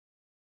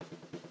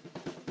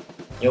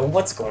Yo,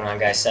 what's going on,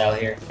 guys? Sal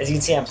here. As you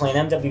can see, I'm playing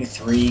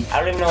MW3. I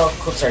don't even know if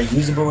clips are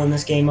usable in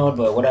this game mode,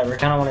 but whatever.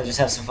 Kinda wanna just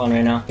have some fun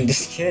right now. Dude,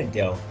 this kid,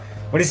 yo.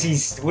 What is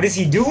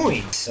he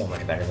doing? So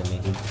much better than me,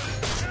 dude.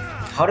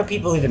 How do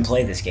people even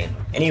play this game?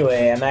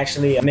 Anyway, I'm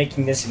actually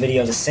making this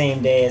video the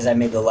same day as I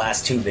made the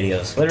last two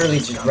videos. Literally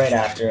just right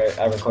after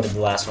I recorded the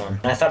last one.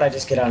 And I thought I'd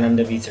just get on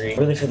MW3. I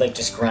really feel like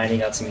just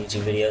grinding out some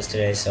YouTube videos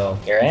today, so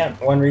here I am.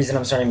 One reason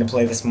I'm starting to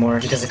play this more,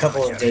 because a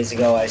couple of days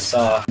ago I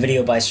saw a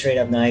video by Straight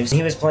Up Knives.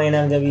 He was playing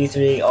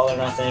MW3, All or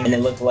Nothing, and it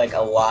looked like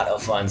a lot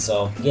of fun,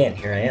 so again,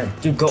 here I am.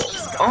 Dude, go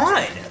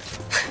on!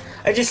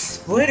 I just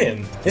split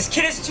him. This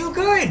kid is too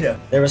good.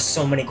 There were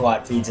so many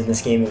quad feeds in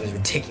this game, it was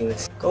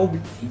ridiculous. Go be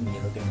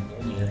looking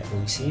at me like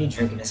you see you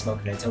drinking and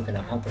smoking a token.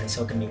 I'm hoping it's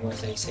hooking me more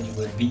than you said you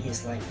would be.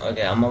 It's like,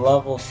 okay, I'm a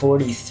level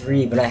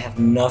 43, but I have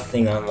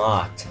nothing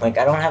unlocked. Like,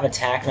 I don't have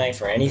attack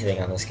knife or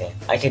anything on this game.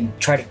 I could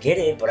try to get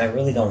it, but I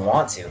really don't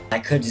want to. I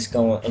could just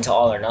go into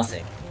All or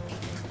Nothing.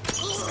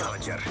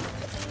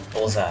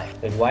 Bullseye.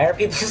 Dude, why are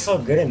people so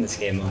good in this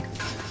game mode?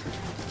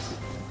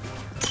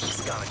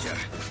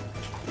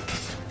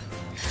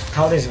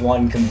 How does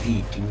one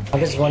compete, dude? How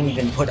does one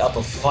even put up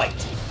a fight?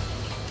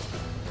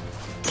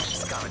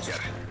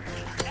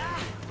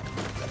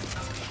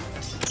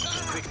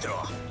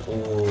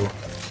 Ooh,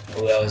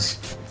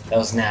 that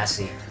was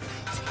nasty.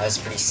 That was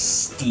pretty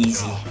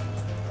steezy.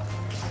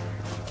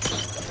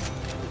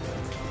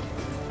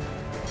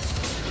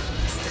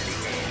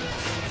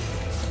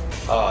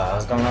 Oh, I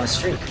was going on a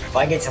streak. If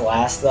I get to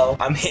last though,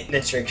 I'm hitting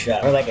a trick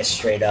shot or like a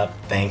straight up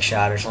bank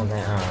shot or something.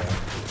 I don't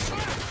know.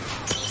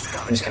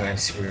 I'm just gonna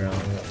screw around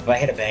with it. If I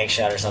hit a bank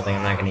shot or something,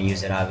 I'm not gonna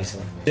use it,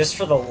 obviously. Just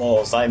for the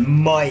lulz, I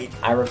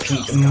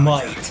repeat,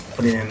 might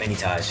put it in a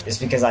mini-taj.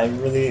 Just because I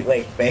really,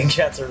 like, bank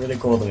shots are really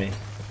cool to me.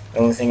 The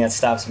only thing that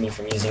stops me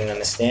from using them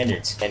is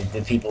standards, and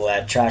the people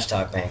that trash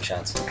talk bank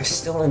shots. I'm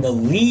still in the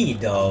lead,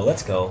 though.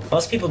 Let's go.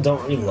 Most people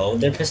don't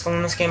reload their pistol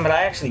in this game, but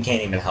I actually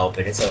can't even help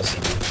it. It's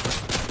OCD.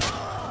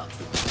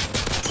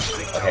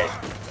 Okay.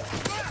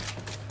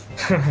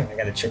 I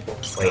got a triple.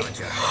 Wait.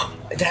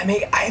 Did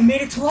I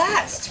made it to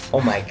last!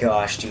 Oh my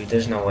gosh, dude,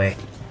 there's no way.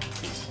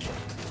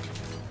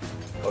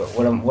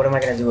 What am I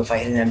gonna do if I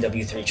hit an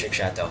MW3 trick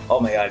shot though? Oh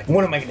my god,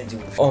 what am I gonna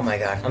do? Oh my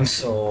god, I'm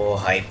so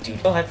hyped,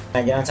 dude. So hyped.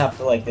 Can I get on top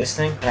of like this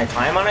thing? Can I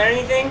climb on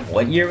anything?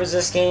 What year was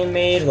this game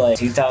made? Like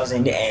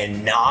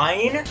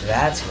 2009?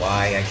 That's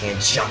why I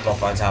can't jump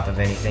up on top of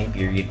anything,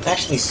 period. I'm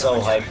actually so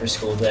hyped for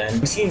school then.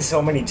 I'm seeing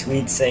so many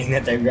tweets saying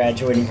that they're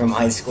graduating from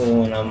high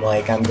school and I'm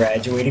like, I'm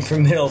graduating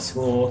from middle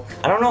school.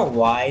 I don't know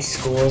why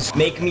schools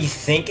make me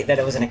think that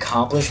it was an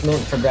accomplishment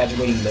for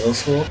graduating middle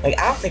school. Like,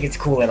 I don't think it's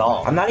cool at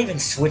all. I'm not even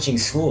switching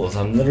schools.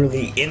 I'm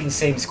literally in the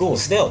same school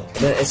still.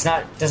 It's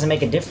not, doesn't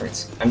make a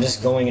difference. I'm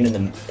just going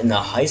in the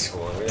high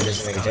school. It really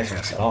doesn't make a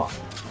difference at all.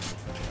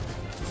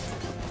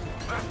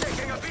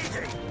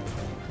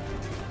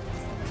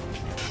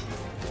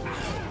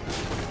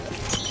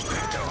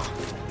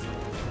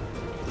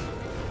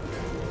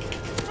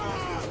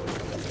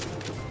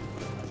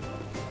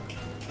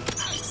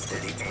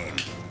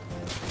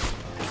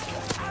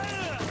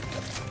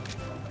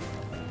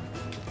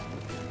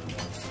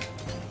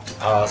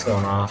 Oh, it's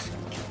going off.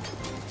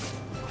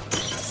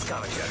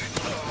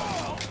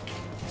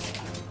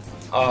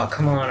 Oh,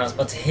 come on, I was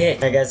about to hit.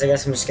 Alright guys, I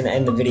guess I'm just gonna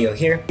end the video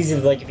here. Please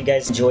leave a like if you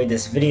guys enjoyed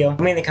this video. Let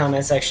me in the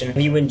comment section if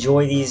you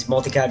enjoy these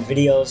multi-cod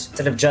videos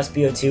instead of just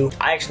BO2.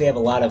 I actually have a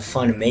lot of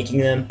fun making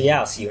them. Yeah,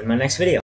 I'll see you in my next video.